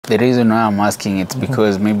The reason why I'm asking it's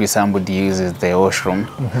because maybe somebody uses the washroom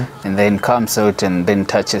and then comes out and then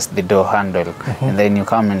touches the door handle and then you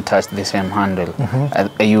come and touch the same handle.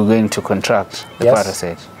 Are you going to contract the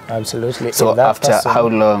parasite? Absolutely. So after how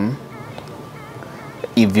long,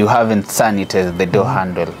 if you haven't sanitized the door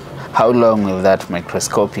handle, how long will that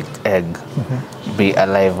microscopic egg be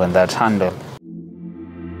alive on that handle?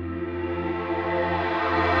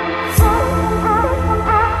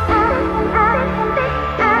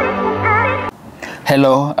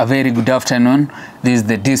 Hello, a very good afternoon. This is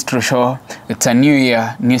the Distro show. It's a new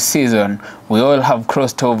year, new season. We all have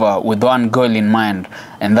crossed over with one goal in mind,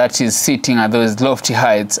 and that is sitting at those lofty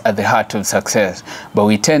heights at the heart of success. But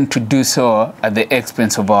we tend to do so at the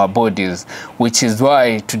expense of our bodies, which is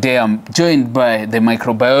why today I'm joined by the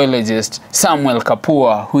microbiologist Samuel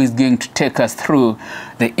Kapua, who is going to take us through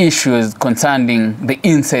the issues concerning the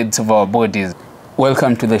insides of our bodies.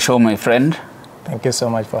 Welcome to the show, my friend. Thank you so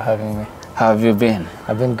much for having me. How have you been?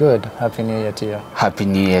 I've been good. Happy New Year to you. Happy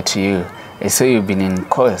New Year to you. I saw you've been in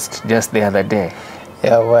Coast just the other day.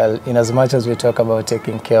 Yeah, well, in as much as we talk about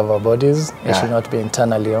taking care of our bodies, it should not be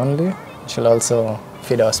internally only. It should also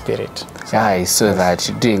feed our spirit. So, yeah, I saw that.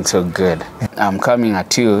 You're doing so good. I'm coming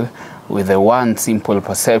at you with the one simple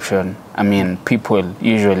perception. I mean, people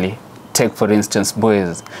usually take, for instance,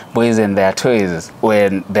 boys and their toys.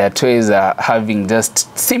 When their toys are having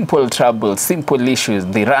just simple troubles, simple issues,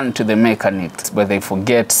 they run to the mechanics, but they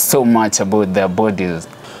forget so much about their bodies.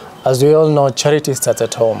 As we all know, charity starts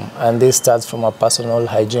at home, and this starts from a personal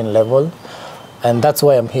hygiene level. And that's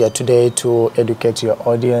why I'm here today, to educate your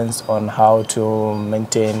audience on how to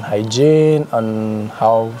maintain hygiene and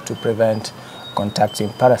how to prevent contacting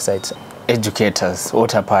parasites. Educate us.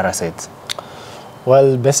 What are parasites?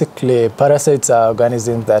 Well, basically, parasites are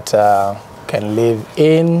organisms that can live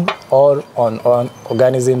in or on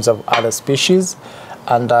organisms of other species,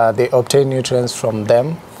 and they obtain nutrients from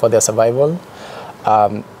them for their survival.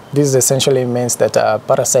 This essentially means that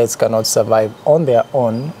parasites cannot survive on their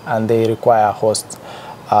own, and they require a host.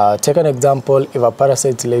 Take an example: if a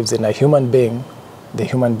parasite lives in a human being, the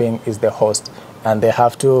human being is the host, and they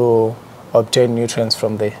have to obtain nutrients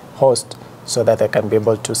from the host so that they can be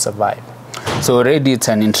able to survive. So already it's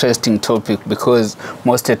an interesting topic, because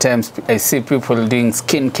most of the times I see people doing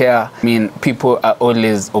skincare. I mean, people are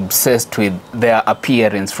always obsessed with their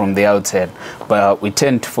appearance from the outside, but we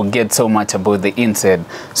tend to forget so much about the inside.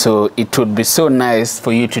 So it would be so nice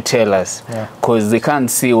for you to tell us, because they can't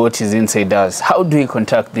see what is inside us. How do we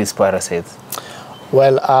contact these parasites?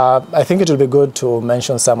 Well, I think it would be good to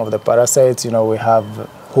mention some of the parasites. You know, we have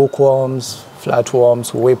hookworms,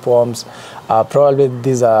 flatworms, whipworms. Probably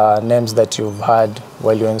these are names that you've heard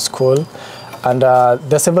while you're in school. And there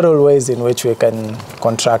are several ways in which we can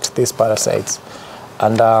contract these parasites.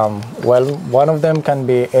 And well, one of them can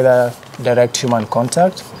be either direct human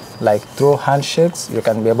contact, like through handshakes. You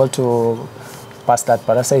can be able to pass that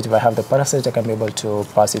parasite. If I have the parasite, I can be able to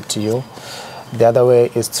pass it to you. The other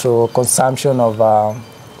way is through consumption of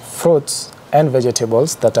fruits and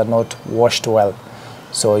vegetables that are not washed well.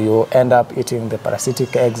 So you end up eating the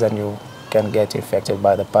parasitic eggs and you can get infected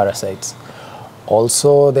by the parasites.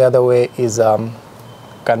 Also, the other way is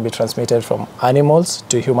can be transmitted from animals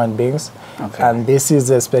to human beings. And this is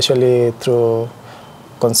especially through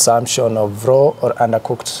consumption of raw or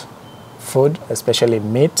undercooked food, especially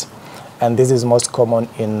meat. And this is most common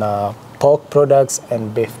in pork products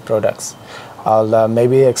and beef products. I'll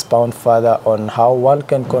maybe expound further on how one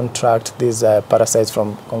can contract these parasites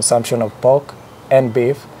from consumption of pork and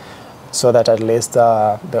beef, so that at least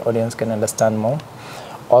the audience can understand more.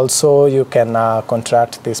 Also, you can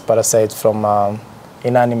contract these parasites from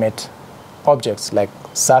inanimate objects like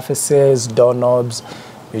surfaces, doorknobs.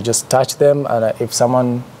 You just touch them, and if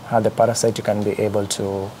someone had the parasite, you can be able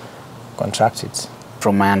to contract it.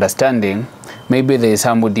 From my understanding, maybe there is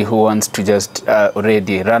somebody who wants to just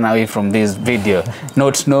already run away from this video,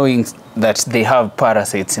 not knowing that they have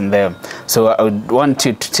parasites in them. So I would want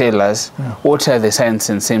you to tell us what are the signs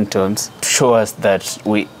and symptoms to show us that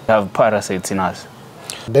we have parasites in us.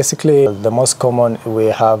 Basically, the most common, we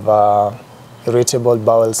have irritable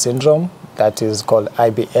bowel syndrome, that is called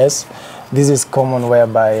IBS. This is common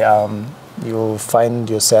whereby you find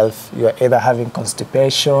yourself, you're either having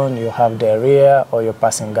constipation, you have diarrhea, or you're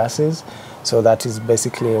passing gases. So that is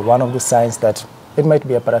basically one of the signs that it might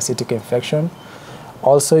be a parasitic infection.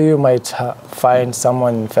 Also, you might find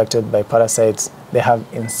someone infected by parasites, they have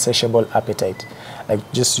insatiable appetite.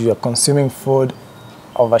 Like just you're consuming food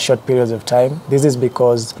over short periods of time. This is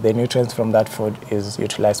because the nutrients from that food is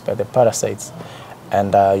utilized by the parasites.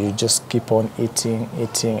 And you just keep on eating,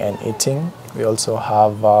 eating, and eating. We also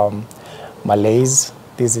have malaise,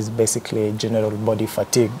 this is basically general body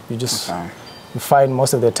fatigue. You just you find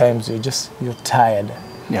most of the times you're tired.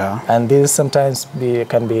 Yeah. And this sometimes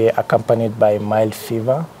can be accompanied by mild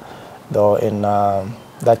fever, though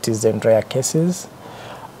that is in rare cases.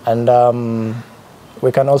 And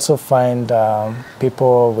we can also find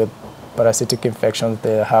people with parasitic infections,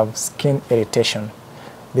 they have skin irritation.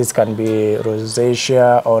 This can be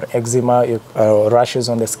rosacea or eczema, or rashes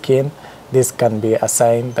on the skin. This can be a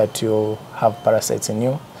sign that you have parasites in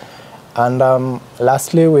you. And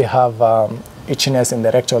lastly, we have itchiness in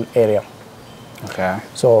the rectal area. Okay.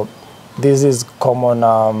 So this is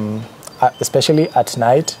common, especially at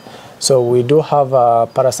night. So we do have a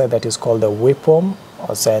parasite that is called the whipworm,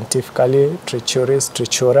 or scientifically Trichuris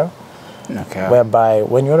trichura, whereby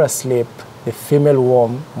when you're asleep, the female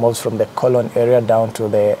worm moves from the colon area down to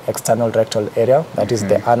the external rectal area, that is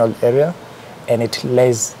the anal area, and it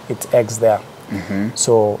lays its eggs there.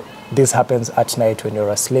 So this happens at night when you're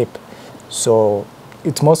asleep. So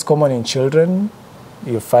it's most common in children.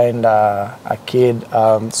 You find a kid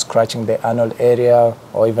scratching the anal area,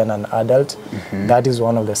 or even an adult. That is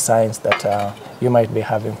one of the signs that you might be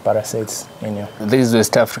having parasites in you. This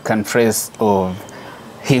West African phrase of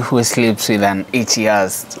he who sleeps with an itchy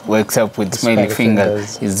ass wakes up with smelly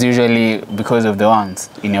fingers is usually because of the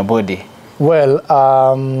worms in your body. Well,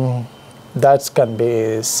 that can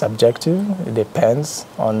be subjective. It depends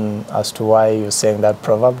on as to why you're saying that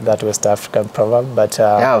proverb, that West African proverb. But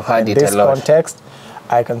yeah, I've heard in this context,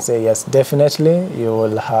 I can say yes, definitely you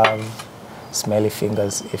will have smelly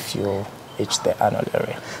fingers if you itch the anal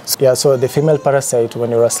area. Yeah, so the female parasite,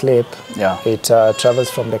 when you're asleep, it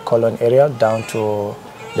travels from the colon area down to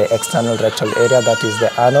the external rectal area, that is the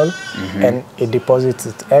anal, and it deposits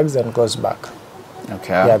its eggs and goes back.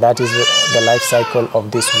 Okay. Yeah, that is the life cycle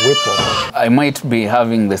of this whipworm. I might be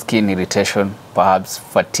having the skin irritation, perhaps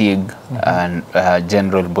fatigue and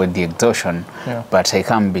general body exhaustion, but I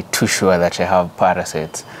can't be too sure that I have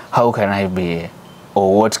parasites. How can I be,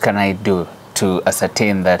 or what can I do to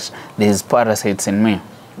ascertain that there's parasites in me?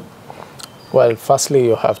 Well, firstly,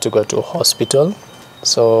 you have to go to hospital.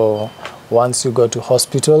 So once you go to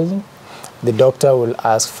hospital, the doctor will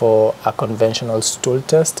ask for a conventional stool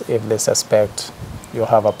test if they suspect you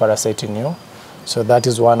have a parasite in you. So that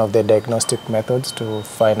is one of the diagnostic methods to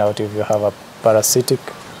find out if you have a parasitic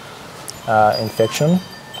infection.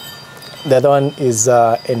 The other one is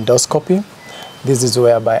endoscopy. This is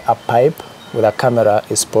whereby a pipe with a camera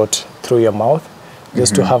is put through your mouth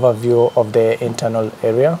just to have a view of the internal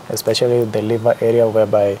area, especially the liver area,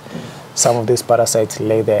 whereby some of these parasites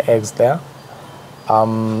lay their eggs there.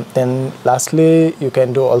 Then lastly, you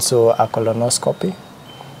can do also a colonoscopy.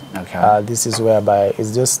 Okay. This is whereby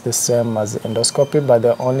it's just the same as endoscopy, but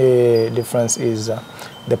the only difference is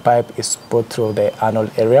the pipe is put through the anal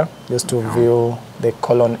area just to view the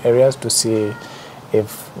colon areas to see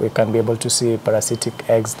if we can be able to see parasitic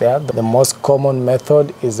eggs there. The most common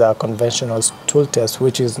method is a conventional stool test,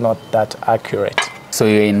 which is not that accurate. So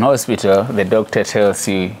you're in hospital, the doctor tells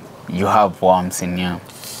you you have worms in you,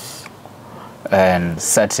 and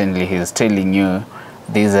certainly he's telling you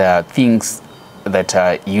these are things that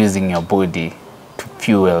are using your body to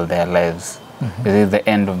fuel their lives. Is it the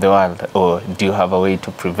end of the world, or do you have a way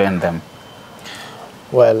to prevent them?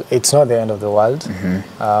 Well, it's not the end of the world,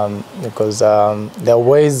 because there are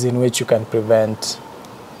ways in which you can prevent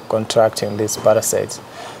contracting these parasites.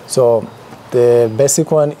 So the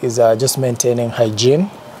basic one is just maintaining hygiene.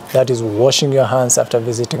 That is washing your hands after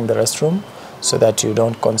visiting the restroom so that you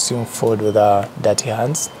don't consume food with dirty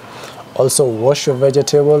hands. Also, wash your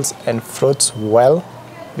vegetables and fruits well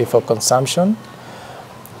before consumption.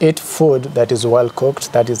 Eat food that is well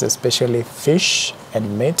cooked, that is especially fish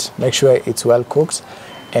and meat. Make sure it's well cooked.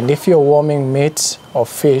 And if you're warming meat or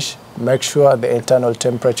fish, make sure the internal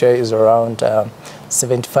temperature is around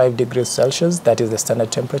 75 degrees Celsius. That is the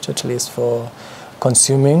standard temperature, at least for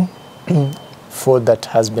consuming food that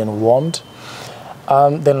has been warmed.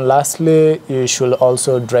 Then lastly, you should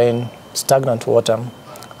also drain stagnant water,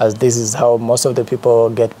 as this is how most of the people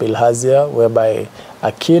get bilharzia, whereby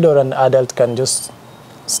a kid or an adult can just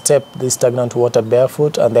step the stagnant water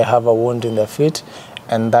barefoot and they have a wound in their feet,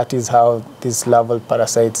 and that is how these larval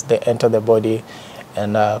parasites, they enter the body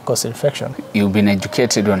and cause infection. You've been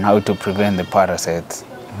educated on how to prevent the parasites.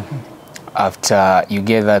 After you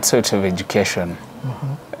get that sort of education,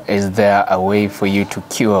 is there a way for you to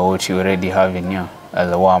cure what you already have in you as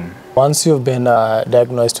a worm? Once you've been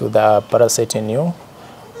diagnosed with a parasite in you,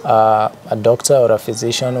 a doctor or a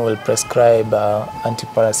physician will prescribe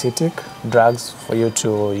antiparasitic drugs for you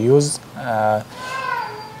to use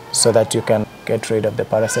so that you can get rid of the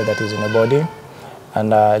parasite that is in your body.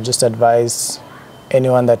 And just advise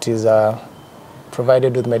anyone that is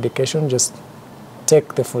provided with medication, just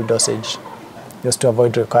take the full dosage, just to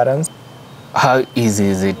avoid recurrence. How easy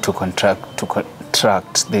is it to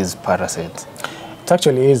contract these parasites? It's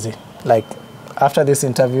actually easy. Like after this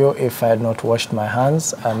interview, if I had not washed my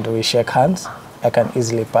hands and we shake hands, I can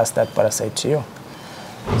easily pass that parasite to you.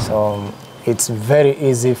 So it's very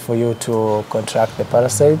easy for you to contract the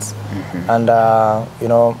parasites. And you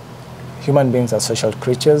know, human beings are social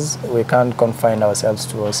creatures. We can't confine ourselves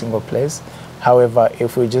to a single place. However,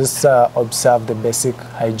 if we just observe the basic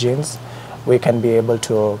hygienes, we can be able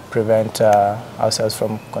to prevent ourselves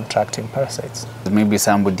from contracting parasites. Maybe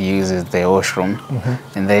somebody uses the washroom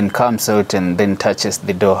and then comes out and then touches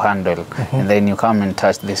the door handle, and then you come and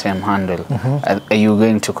touch the same handle. Are you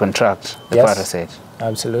going to contract the parasite?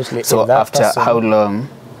 Absolutely. So after how long,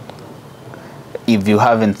 if you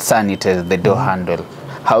haven't sanitized the door handle,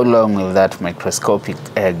 how long will that microscopic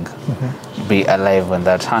egg be alive on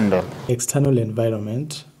that handle? External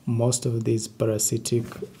environment, most of these parasitic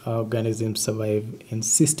organisms survive in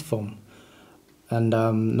cyst form. And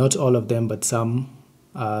not all of them, but some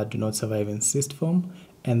do not survive in cyst form.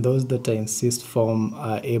 And those that are in cyst form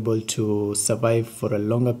are able to survive for a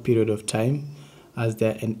longer period of time, as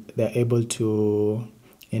they're able to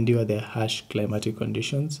endure their harsh climatic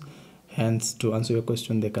conditions. Hence, to answer your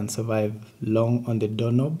question, they can survive long on the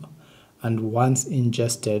doorknob. And once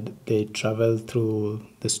ingested, they travel through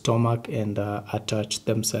the stomach and attach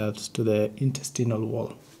themselves to the intestinal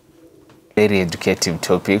wall. Very educative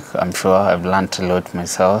topic. I'm sure I've learned a lot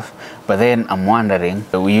myself. But then I'm wondering,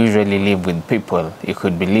 we usually live with people. You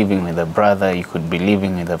could be living with a brother, you could be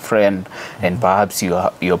living with a friend, and perhaps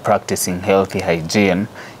you're practicing healthy hygiene,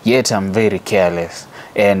 yet I'm very careless.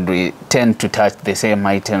 And we tend to touch the same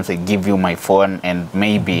items. I give you my phone, and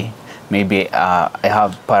maybe I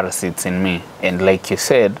have parasites in me. And like you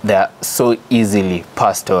said, they're so easily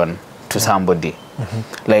passed on to somebody.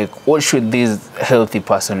 Like, what should this healthy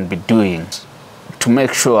person be doing to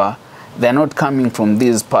make sure they're not coming from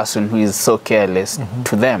this person who is so careless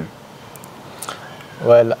to them?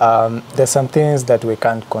 Well, there's some things that we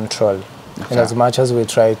can't control. In as much as we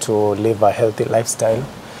try to live a healthy lifestyle,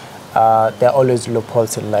 there are always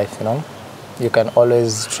loopholes in life, you know. You can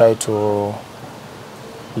always try to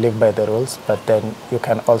live by the rules, but then you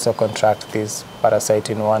can also contract this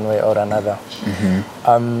parasite in one way or another.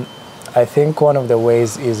 I think one of the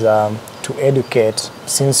ways is to educate.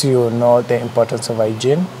 Since you know the importance of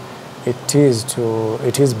hygiene, it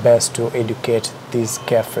is best to educate this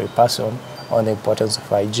carefree person on the importance of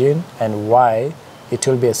hygiene and why it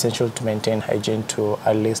will be essential to maintain hygiene to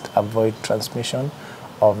at least avoid transmission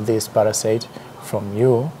of this parasite from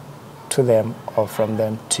you to them or from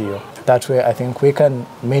them to you. That way, I think we can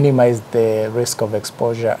minimize the risk of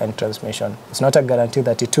exposure and transmission. It's not a guarantee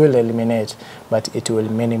that it will eliminate, but it will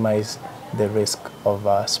minimize the risk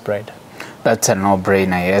of spread. That's a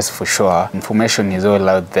no-brainer, yes, for sure. Information is all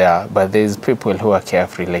out there, but there's people who are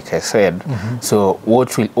carefree, like I said. So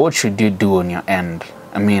what should you do on your end?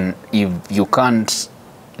 I mean, if you can't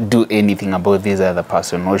do anything about this other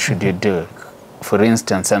person, what should you do? For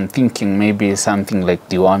instance, I'm thinking maybe something like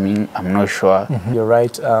deworming. I'm not sure. You're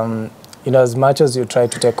right. You know, as much as you try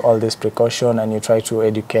to take all this precaution and you try to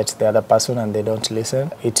educate the other person and they don't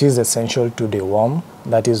listen, it is essential to deworm.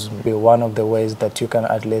 That is one of the ways that you can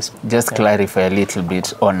at least... Just clarify a little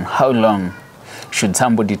bit on how long should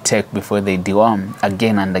somebody take before they deworm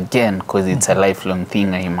again and again, because it's a lifelong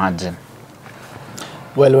thing, I imagine.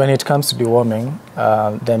 Well, when it comes to deworming,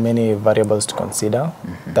 there are many variables to consider.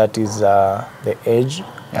 That is the age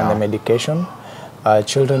and the medication.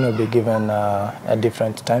 Children will be given a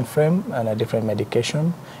different time frame and a different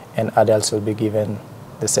medication, and adults will be given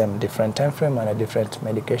the same different time frame and a different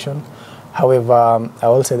medication. However, I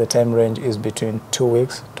will say the time range is between 2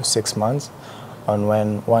 weeks to 6 months on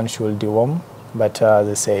when one should deworm, but as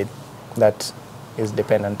I said, that is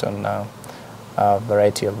dependent on a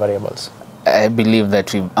variety of variables. I believe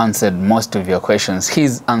that we've answered most of your questions.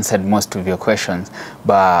 He's answered most of your questions,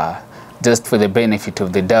 but just for the benefit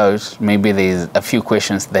of the doubt, maybe there's a few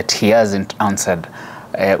questions that he hasn't answered,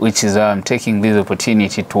 which is why I'm taking this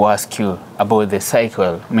opportunity to ask you about the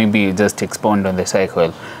cycle. Maybe you just expound on the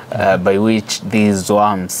cycle by which these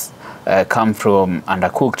worms come from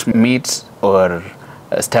undercooked meat or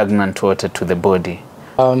stagnant water to the body.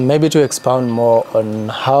 Maybe to expound more on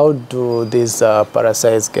how do these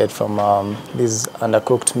parasites get from this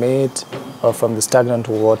undercooked meat or from the stagnant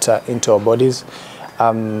water into our bodies.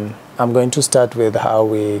 I'm going to start with how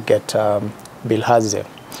we get bilharzia.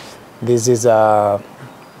 This is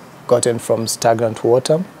gotten from stagnant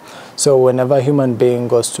water. So whenever a human being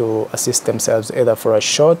goes to assist themselves either for a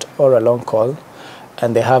short or a long call,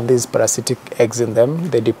 and they have these parasitic eggs in them.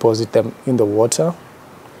 They deposit them in the water,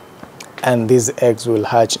 and these eggs will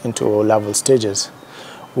hatch into larval stages.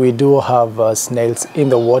 We do have snails in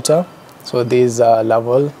the water, so these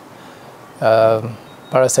larval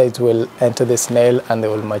parasites will enter the snail and they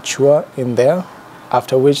will mature in there,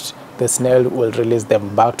 after which the snail will release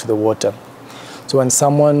them back to the water. So when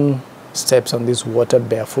someone steps on this water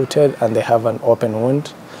barefooted and they have an open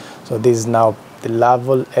wound, so this is now the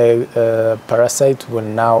larval parasite will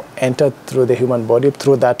now enter through the human body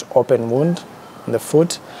through that open wound on the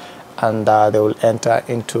foot, and they will enter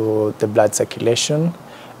into the blood circulation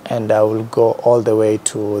and will go all the way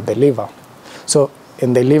to the liver. So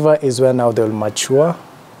in the liver is where now they will mature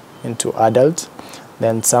into adult.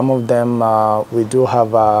 Then some of them, we do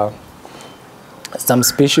have some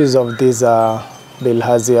species of these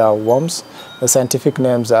bilharzia worms. The scientific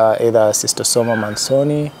names are either Cystosoma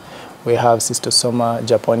mansoni, we have Cystosoma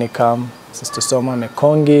japonicum, Cystosoma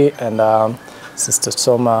mekongi, and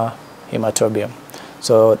Cystosoma hematobium.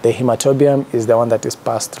 So the hematobium is the one that is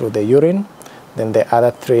passed through the urine, then the other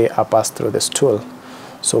three are passed through the stool.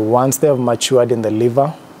 So once they have matured in the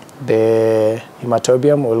liver, the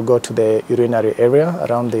hematobium will go to the urinary area,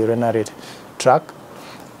 around the urinary tract,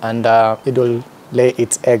 and it will lay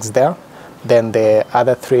its eggs there. Then the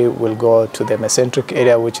other three will go to the mesenteric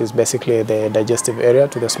area, which is basically the digestive area,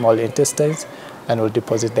 to the small intestines, and will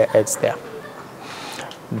deposit their eggs there.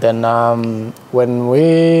 Then when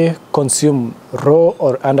we consume raw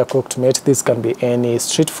or undercooked meat, this can be any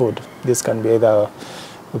street food. This can be either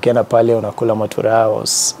ukienda pale unakula matura or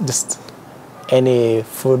just any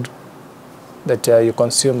food that you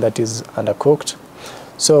consume that is undercooked.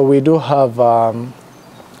 So we do have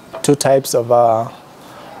two types of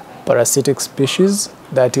parasitic species.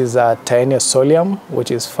 That is Taenia solium,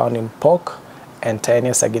 which is found in pork, and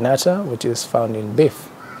Taenia saginata, which is found in beef.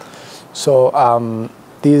 So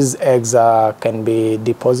these eggs can be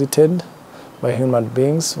deposited by human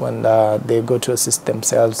beings when they go to assist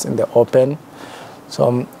themselves in the open.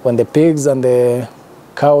 So when the pigs and the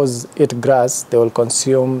cows eat grass, they will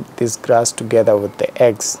consume this grass together with the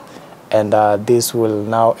eggs, and this will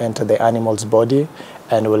now enter the animal's body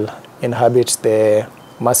and will inhabit the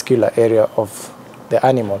muscular area of the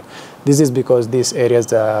animal. This is because these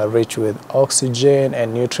areas are rich with oxygen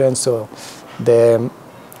and nutrients, so the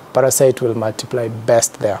parasite will multiply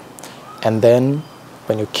best there. And then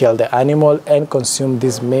when you kill the animal and consume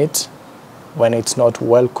this meat, when it's not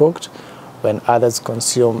well cooked, when others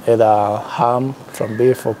consume either ham from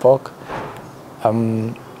beef or pork,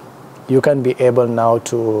 you can be able now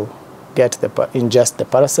to ingest the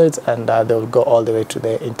parasites, and they will go all the way to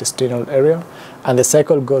the intestinal area. And the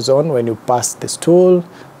cycle goes on. When you pass the stool,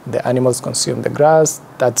 the animals consume the grass.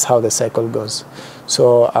 That's how the cycle goes.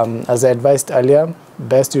 So as I advised earlier,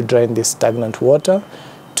 best you drain this stagnant water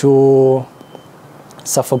to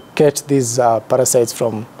suffocate these parasites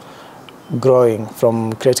from growing,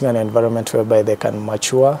 from creating an environment whereby they can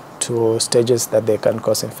mature to stages that they can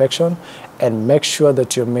cause infection, and make sure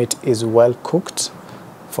that your meat is well cooked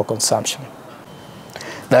for consumption.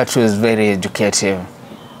 That was very educative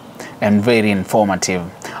and very informative.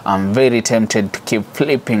 I'm very tempted to keep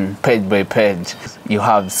flipping page by page. You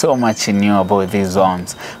have so much you knew about these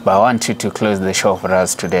worms, but I want you to close the show for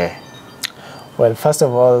us today. Well, first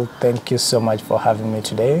of all, thank you so much for having me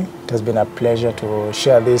today. It has been a pleasure to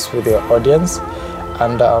share this with your audience,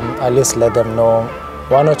 and at least let them know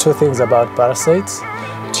one or two things about parasites.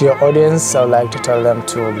 To your audience, I would like to tell them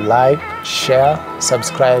to like, share,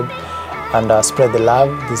 subscribe, and spread the love.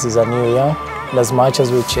 This is a new year, and as much as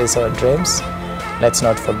we chase our dreams, let's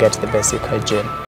not forget the basic hygiene.